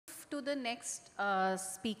to the next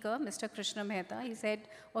speaker, Mr. Krishna Mehta. He's Head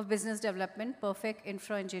of Business Development, Perfect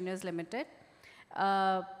Infra Engineers Limited.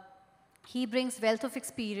 He brings wealth of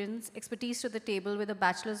expertise to the table with a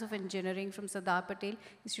Bachelor's of Engineering from Sardar Patel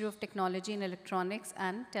Institute of Technology in Electronics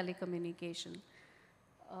and Telecommunication.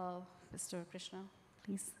 Mr. Krishna,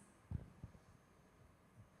 please.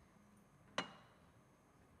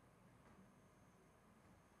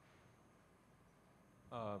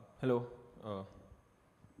 Hello.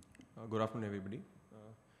 Good afternoon, everybody.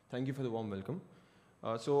 Thank you for the warm welcome.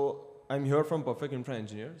 So I'm here from Perfect Infra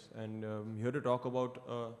Engineers, and I'm here to talk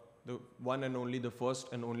about the one and only, the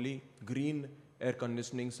first and only green air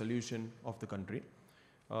conditioning solution of the country.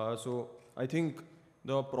 So I think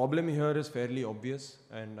the problem here is fairly obvious,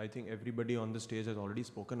 and I think everybody on the stage has already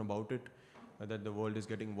spoken about it, that the world is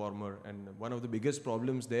getting warmer, and one of the biggest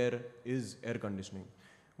problems there is air conditioning.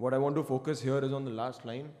 What I want to focus here is on the last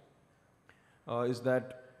line, is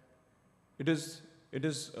that it is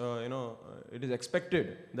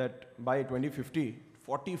expected that by 2050,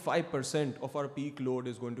 45% of our peak load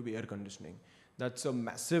is going to be air conditioning. That's a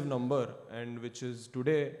massive number, and which is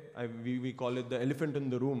today, we call it the elephant in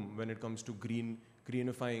the room when it comes to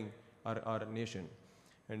greenifying our nation.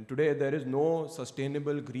 And today there is no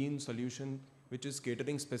sustainable green solution which is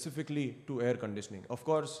catering specifically to air conditioning. Of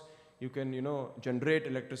course, you can generate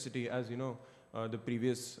electricity, as the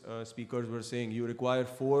previous speakers were saying. You require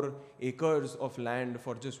 4 acres of land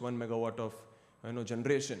for just 1 megawatt of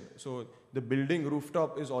generation. So the building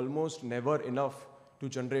rooftop is almost never enough to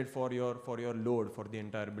generate for your load for the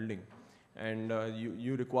entire building. And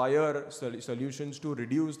you require solutions to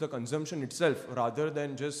reduce the consumption itself rather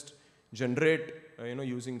than just generate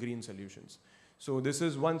using green solutions. So this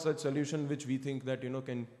is one such solution which we think that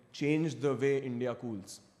can change the way India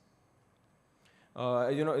cools.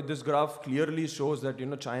 This graph clearly shows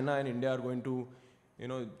that China and India are going to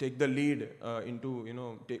take the lead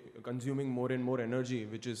into consuming more and more energy,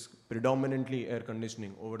 which is predominantly air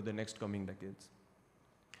conditioning over the next coming decades.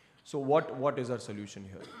 So what is our solution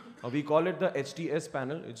here? We call it the HTS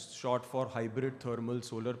panel. It's short for Hybrid Thermal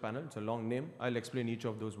Solar Panel. It's a long name. I'll explain each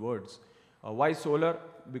of those words. Why solar?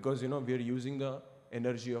 Because we are using the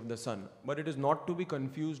energy of the sun, but it is not to be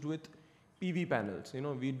confused with PV panels.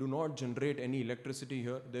 We do not generate any electricity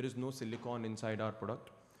here. There is no silicon inside our product.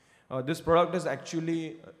 This product is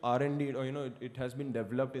actually R&D. It has been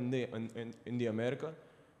developed in the America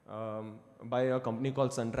by a company called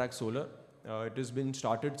Suntrack Solar. It has been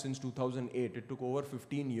started since 2008. It took over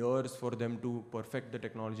 15 years for them to perfect the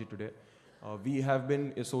technology today. We have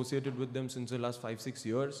been associated with them since the last 5-6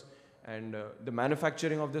 years, and the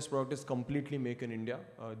manufacturing of this product is completely made in India.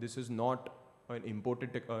 This is not an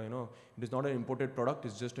imported, it is not an imported product.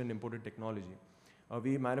 It's just an imported technology.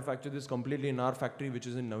 We manufacture this completely in our factory, which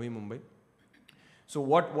is in Navi Mumbai. So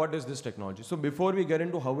what is this technology? So before we get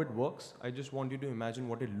into how it works, I just want you to imagine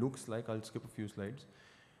what it looks like. I'll skip a few slides.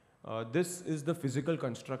 This is the physical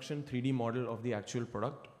construction 3D model of the actual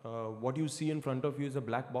product. What you see in front of you is a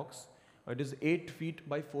black box. It is 8 feet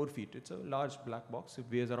by 4 feet. It's a large black box. It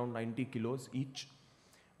weighs around 90 kilos each.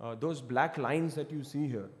 Those black lines that you see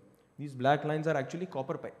here, these black lines are actually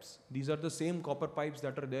copper pipes. These are the same copper pipes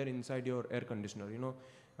that are there inside your air conditioner.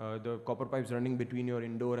 The copper pipes running between your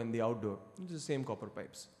indoor and the outdoor. It's the same copper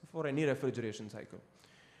pipes for any refrigeration cycle.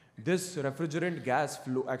 This refrigerant gas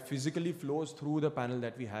physically flows through the panel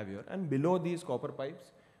that we have here. And below these copper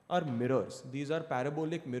pipes are mirrors. These are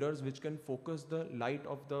parabolic mirrors which can focus the light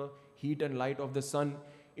of the heat and light of the sun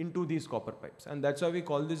into these copper pipes. And that's why we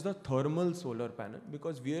call this the thermal solar panel,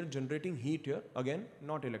 because we are generating heat here, again,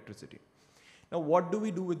 not electricity. Now, what do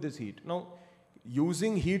we do with this heat? Now,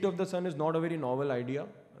 using heat of the sun is not a very novel idea.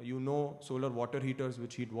 Solar water heaters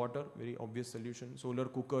which heat water, very obvious solution. Solar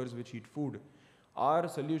cookers which heat food. Our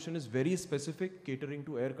solution is very specific, catering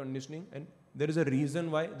to air conditioning, and there is a reason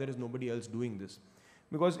why there is nobody else doing this.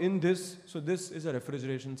 Because in this, so this is a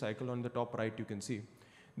refrigeration cycle on the top right, you can see.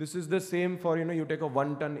 This is the same for, you take a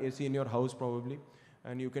 1-ton AC in your house probably,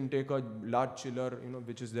 and you can take a large chiller,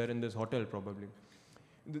 which is there in this hotel probably.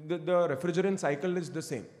 The refrigerant cycle is the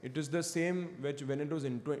same. It is the same which when it was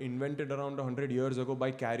invented around 100 years ago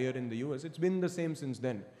by Carrier in the US. It's been the same since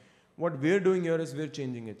then. What we're doing here is we're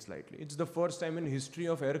changing it slightly. It's the first time in history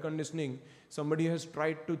of air conditioning somebody has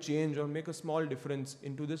tried to change or make a small difference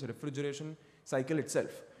into this refrigeration cycle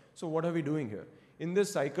itself. So what are we doing here? In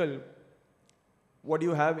this cycle, what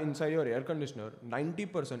you have inside your air conditioner,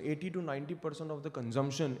 90%, 80 to 90% of the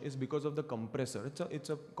consumption is because of the compressor.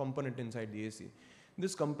 It's a component inside the AC.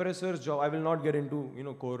 This compressor's job, I will not get into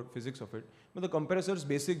core physics of it, but the compressor's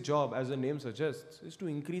basic job, as the name suggests, is to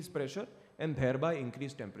increase pressure and thereby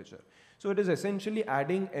increase temperature. So it is essentially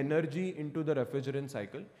adding energy into the refrigerant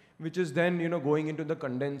cycle, which is then, going into the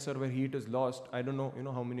condenser where heat is lost. I don't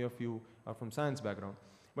know, how many of you are from science background,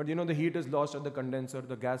 but the heat is lost at the condenser,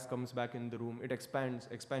 the gas comes back in the room, it expands,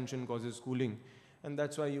 expansion causes cooling, and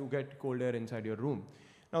that's why you get cold air inside your room.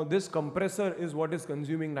 Now this compressor is what is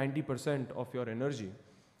consuming 90% of your energy.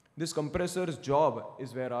 This compressor's job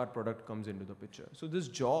is where our product comes into the picture. So this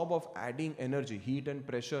job of adding energy, heat and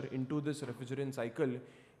pressure into this refrigerant cycle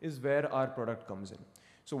is where our product comes in.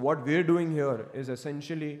 So what we're doing here is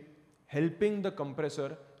essentially helping the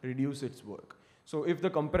compressor reduce its work. So if the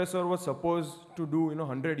compressor was supposed to do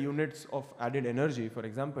 100 units of added energy, for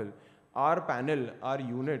example, our panel, our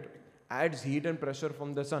unit adds heat and pressure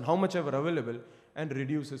from the sun, how much ever available, and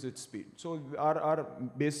reduces its speed. So our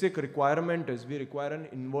basic requirement is we require an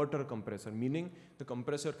inverter compressor, meaning the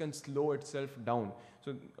compressor can slow itself down.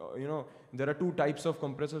 So, there are two types of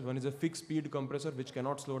compressors. One is a fixed speed compressor, which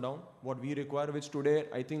cannot slow down. What we require, which today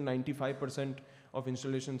I think 95% of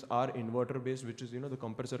installations are inverter based, which is, the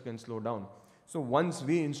compressor can slow down. So once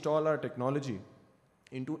we install our technology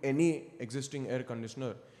into any existing air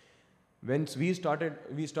conditioner, once we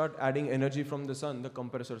start adding energy from the sun, the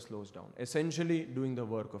compressor slows down, essentially doing the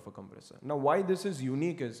work of a compressor. Now, why this is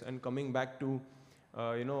unique is, and coming back to,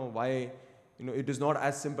 why, it is not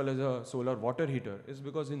as simple as a solar water heater, is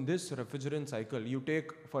because in this refrigerant cycle, you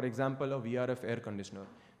take, for example, a VRF air conditioner.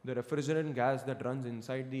 The refrigerant gas that runs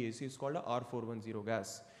inside the AC is called a R410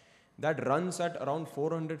 gas. That runs at around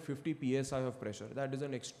 450 psi of pressure. That is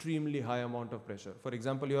an extremely high amount of pressure. For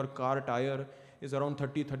example, your car tire is around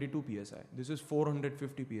 32 psi. This is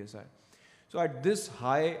 450 psi. So at this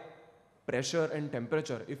high pressure and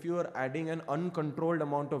temperature, if you are adding an uncontrolled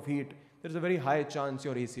amount of heat, there's a very high chance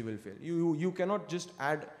your AC will fail. You cannot just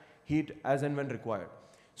add heat as and when required.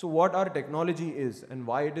 So what our technology is and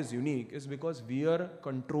why it is unique is because we are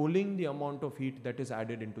controlling the amount of heat that is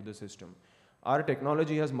added into the system. Our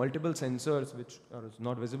technology has multiple sensors, which are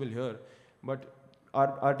not visible here, but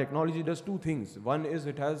our technology does two things. One is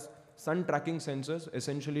it has sun tracking sensors,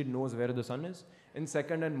 essentially it knows where the sun is. And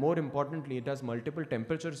second, and more importantly, it has multiple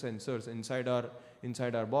temperature sensors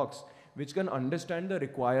inside our box, which can understand the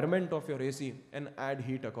requirement of your AC and add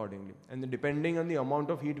heat accordingly. And then depending on the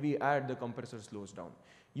amount of heat we add, the compressor slows down.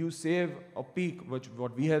 You save a peak, which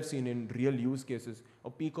what we have seen in real use cases, a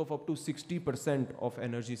peak of up to 60% of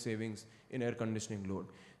energy savings in air conditioning load.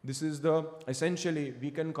 This is essentially, we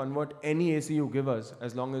can convert any AC you give us,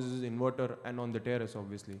 as long as it is inverter and on the terrace,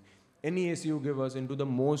 obviously. Any AC you give us into the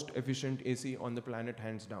most efficient AC on the planet,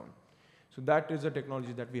 hands down. So that is the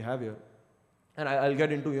technology that we have here. And I'll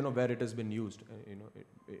get into, where it has been used,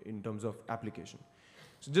 in terms of application.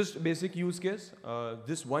 So just basic use case,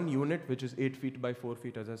 this one unit, which is 8 feet by 4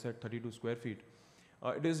 feet, as I said, 32 square feet,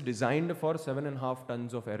 it is designed for 7.5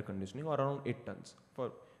 tons of air conditioning, or around 8 tons.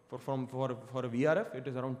 For a VRF, it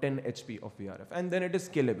is around 10 HP of VRF. And then it is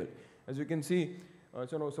scalable. As you can see,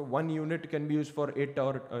 so one unit can be used for 8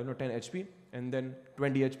 or 10 HP, and then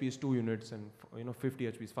 20 HP is 2 units, and 50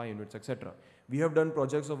 HP is 5 units, etc. We have done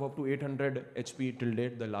projects of up to 800 HP till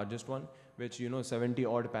date, the largest one, which 70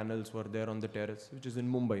 odd panels were there on the terrace, which is in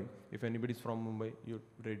Mumbai. If anybody's from Mumbai, you're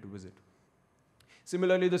ready to visit.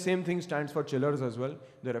 Similarly, the same thing stands for chillers as well.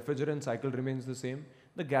 The refrigerant cycle remains the same.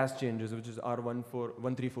 The gas changes, which is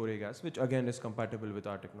R134A gas, which again is compatible with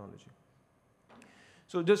our technology.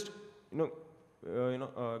 So just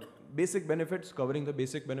basic benefits, covering the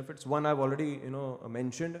basic benefits. One I've already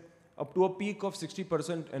mentioned. Up to a peak of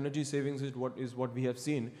 60% energy savings is what we have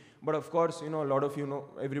seen. But of course, a lot of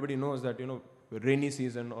everybody knows that rainy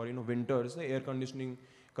season or winters, the air conditioning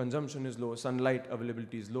consumption is low, sunlight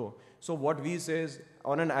availability is low. So what we say is,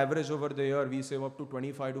 on an average over the year, we save up to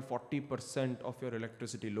 25 to 40% of your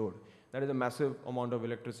electricity load. That is a massive amount of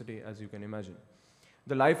electricity, as you can imagine.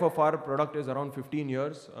 The life of our product is around 15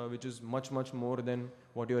 years, which is much more than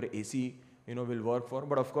what your AC will work for.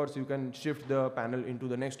 But of course, you can shift the panel into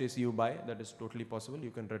the next AC you buy. That is totally possible.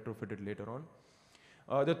 You can retrofit it later on.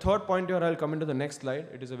 The third point here, I'll come into the next slide.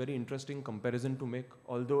 It is a very interesting comparison to make,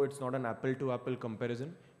 although it's not an apple-to-apple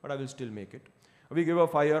comparison, but I will still make it. We give a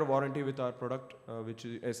 5-year warranty with our product, which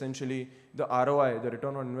is essentially the ROI, the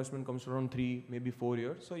return on investment, comes to around 3, maybe 4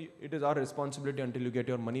 years. So it is our responsibility until you get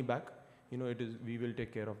your money back. We will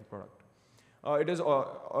take care of the product. It is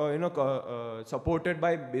supported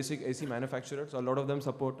by basic AC manufacturers. A lot of them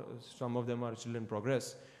support, some of them are still in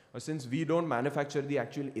progress. Since we don't manufacture the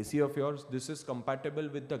actual AC of yours, this is compatible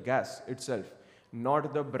with the gas itself,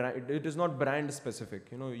 not the brand. It is not brand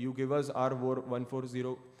specific. You give us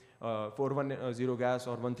R140 410 gas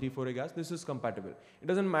or 134A gas, this is compatible. It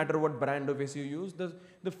doesn't matter what brand of AC you use,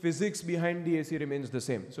 the physics behind the AC remains the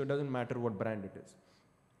same. So it doesn't matter what brand it is.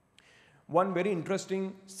 One very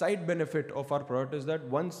interesting side benefit of our product is that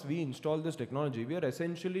once we install this technology, we are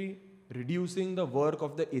essentially reducing the work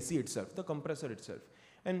of the AC itself, the compressor itself.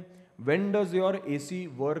 And when does your AC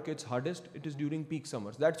work its hardest? It is during peak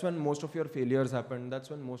summers. That's when most of your failures happen. That's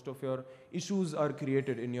when most of your issues are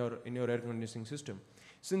created in your air conditioning system.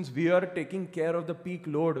 Since we are taking care of the peak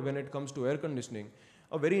load when it comes to air conditioning,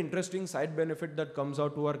 a very interesting side benefit that comes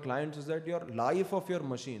out to our clients is that your life of your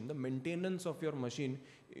machine, the maintenance of your machine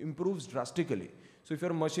improves drastically. So if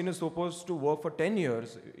your machine is supposed to work for 10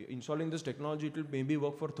 years, installing this technology, it will maybe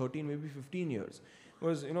work for 13, maybe 15 years.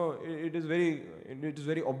 Because it is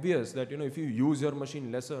very obvious that if you use your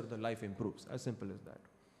machine lesser, the life improves. As simple as that.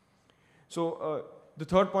 So the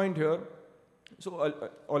third point here. So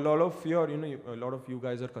a lot of you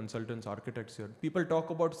guys are consultants, architects here. People talk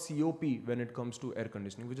about COP when it comes to air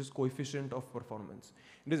conditioning, which is coefficient of performance.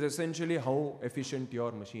 It is essentially how efficient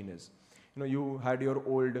your machine is. You had your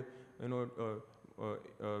old,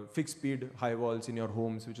 fixed speed high walls in your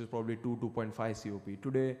homes, which is probably 2.5 COP.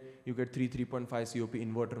 Today, you get 3.5 COP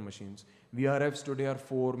inverter machines. VRFs today are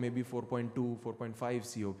 4, maybe 4.2,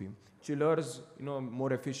 4.5 COP. Chillers,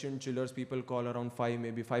 more efficient chillers, people call around 5,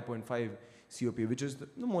 maybe 5.5 COP, which is the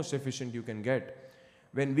most efficient you can get.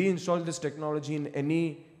 When we install this technology in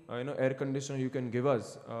any air conditioner you can give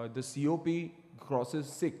us, the COP crosses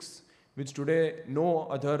 6, which today no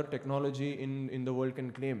other technology in the world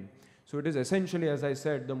can claim. So it is essentially, as I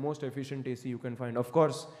said, the most efficient AC you can find. Of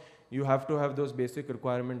course, you have to have those basic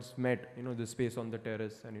requirements met, the space on the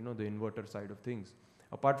terrace and the inverter side of things.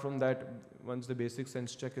 Apart from that, once the basic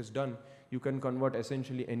sense check is done, you can convert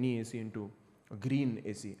essentially any AC into a green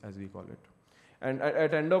AC, as we call it. And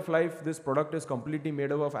at end of life, this product is completely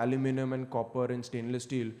made up of aluminum and copper and stainless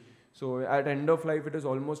steel. So at end of life, it is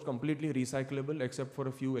almost completely recyclable except for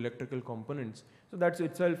a few electrical components. So that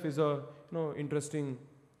itself is a interesting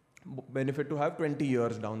benefit to have 20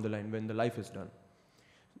 years down the line when the life is done.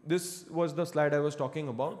 This was the slide I was talking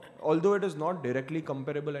about. Although it is not directly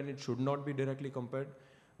comparable and it should not be directly compared,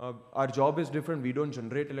 our job is different. We don't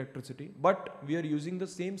generate electricity, but we are using the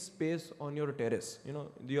same space on your terrace.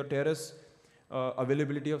 Your terrace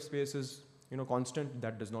availability of space is constant.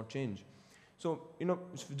 That does not change. So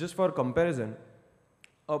just for comparison,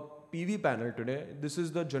 a PV panel today, this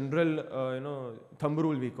is the general thumb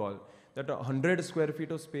rule we call, that 100 square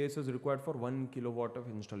feet of space is required for 1 kilowatt of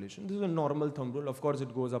installation. This is a normal thumb rule. Of course,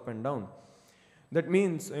 it goes up and down. That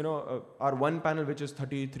means, our one panel, which is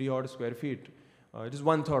 33 odd square feet, it is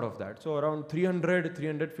 1/3 of that. So around 300,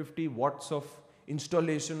 350 watts of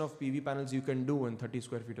installation of PV panels you can do in 30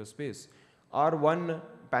 square feet of space. Our one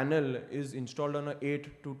panel is installed on a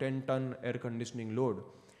 8 to 10 ton air conditioning load.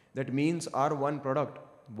 That means our one product,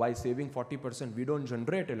 by saving 40%, we don't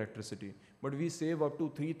generate electricity, but we save up to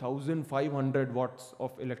 3,500 watts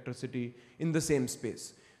of electricity in the same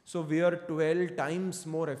space. So we are 12 times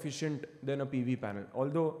more efficient than a PV panel.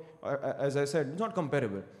 Although, as I said, it's not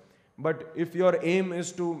comparable. But if your aim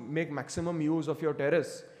is to make maximum use of your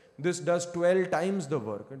terrace, this does 12 times the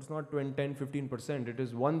work. It's not 10, 15%. It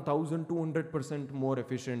is 1,200% more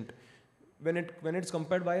efficient when it's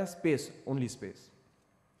compared by a space, only space.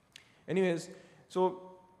 Anyways, so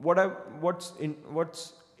what's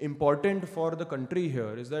important for the country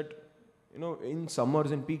here is that, in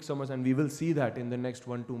summers, in peak summers, and we will see that in the next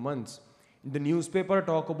 1-2 months, the newspaper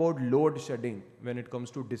talk about load shedding when it comes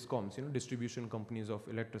to discoms, distribution companies of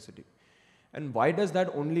electricity. And why does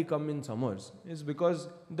that only come in summers? Is because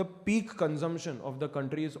the peak consumption of the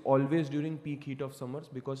country is always during peak heat of summers,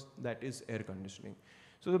 because that is air conditioning.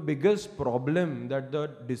 So the biggest problem that the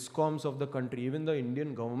discoms of the country, even the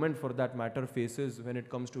Indian government for that matter, faces when it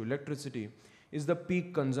comes to electricity is the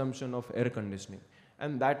peak consumption of air conditioning.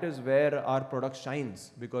 And that is where our product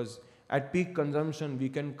shines, because at peak consumption, we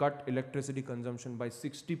can cut electricity consumption by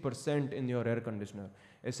 60% in your air conditioner.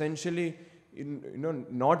 Essentially,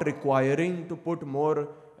 not requiring to put more,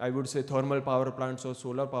 I would say, thermal power plants or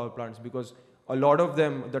solar power plants, because a lot of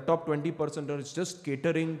them, the top 20% are just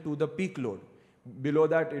catering to the peak load. Below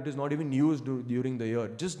that, it is not even used during the year.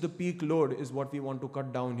 Just the peak load is what we want to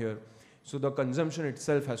cut down here. So the consumption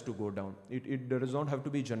itself has to go down. It does not have to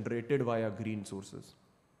be generated via green sources.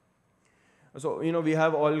 So, we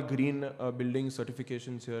have all green building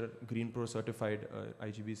certifications here, Green Pro certified,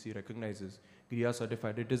 IGBC recognizes, GRIA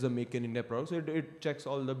certified. It is a Make in India product, so it checks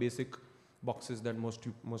all the basic boxes that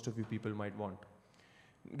most of you people might want.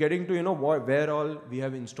 Getting to, where all we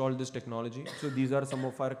have installed this technology. So these are some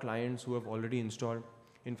of our clients who have already installed.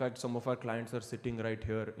 In fact, some of our clients are sitting right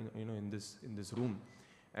here, in this room,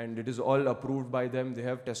 and it is all approved by them. They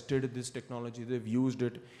have tested this technology. They've used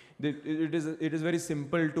it. It is very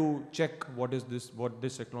simple to check what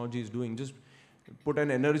this technology is doing. Just put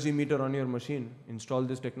an energy meter on your machine, install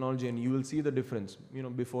this technology, and you will see the difference,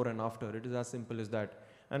 before and after. It is as simple as that.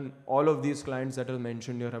 And all of these clients that are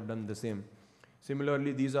mentioned here have done the same.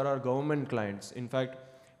 Similarly, these are our government clients. In fact,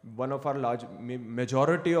 one of our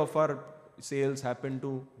majority of our sales happen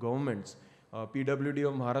to governments. PWD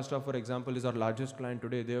of Maharashtra, for example, is our largest client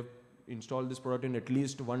today. They have installed this product in at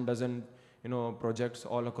least 1 dozen, projects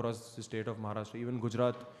all across the state of Maharashtra. Even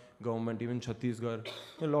Gujarat government, even Chhattisgarh,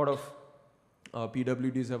 a lot of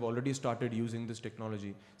PWDs have already started using this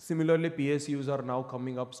technology. Similarly, PSUs are now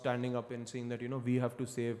coming up, standing up and saying that, we have to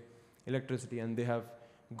save electricity, and they have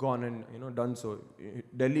gone and, done so.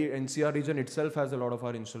 Delhi NCR region itself has a lot of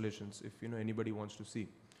our installations, if, anybody wants to see.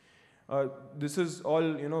 This is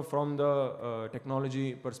all, from the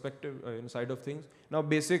technology perspective side of things. Now,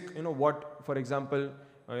 basic, what, for example,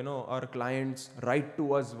 our clients write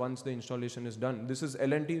to us once the installation is done. This is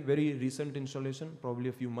L&T, very recent installation, probably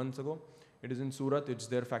a few months ago. It is in Surat. It's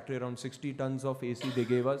their factory, around 60 tons of AC they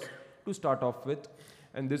gave us to start off with.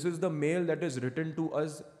 And this is the mail that is written to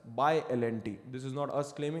us by L&T. This is not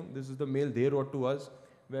us claiming. This is the mail they wrote to us,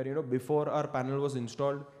 where, before our panel was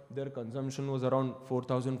installed, their consumption was around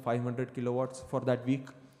 4,500 kilowatts for that week.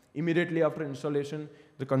 Immediately after installation,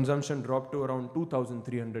 the consumption dropped to around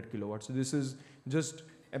 2,300 kilowatts. So this is just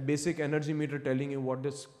a basic energy meter telling you what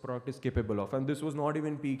this product is capable of. And this was not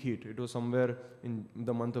even peak heat. It was somewhere in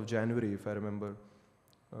the month of January, if I remember.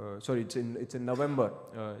 Sorry, it's in November,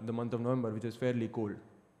 in the month of November, which is fairly cold.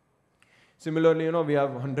 Similarly, we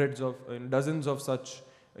have dozens of such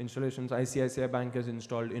installations. ICICI Bank is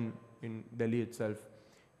installed in Delhi itself.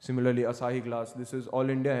 Similarly, Asahi Glass. This is All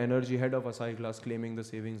India Energy, head of Asahi Glass, claiming the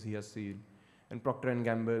savings he has seen. And Procter &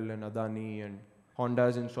 Gamble and Adani and Honda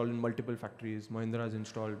is installed in multiple factories. Mahindra has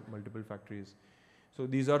installed multiple factories. So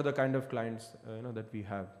these are the kind of clients that we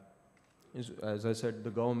have. As I said, the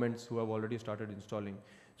governments who have already started installing.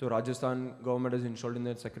 So Rajasthan government has installed in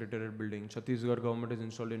their secretariat building. Chhattisgarh government has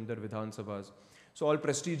installed in their Vidhan Sabhas. So all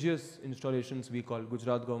prestigious installations we call.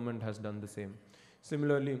 Gujarat government has done the same.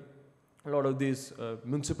 Similarly, a lot of these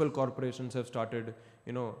municipal corporations have started,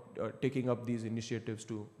 taking up these initiatives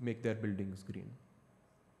to make their buildings green.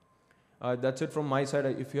 That's it from my side.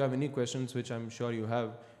 If you have any questions, which I'm sure you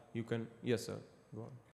have, you can. Yes, sir. Go on.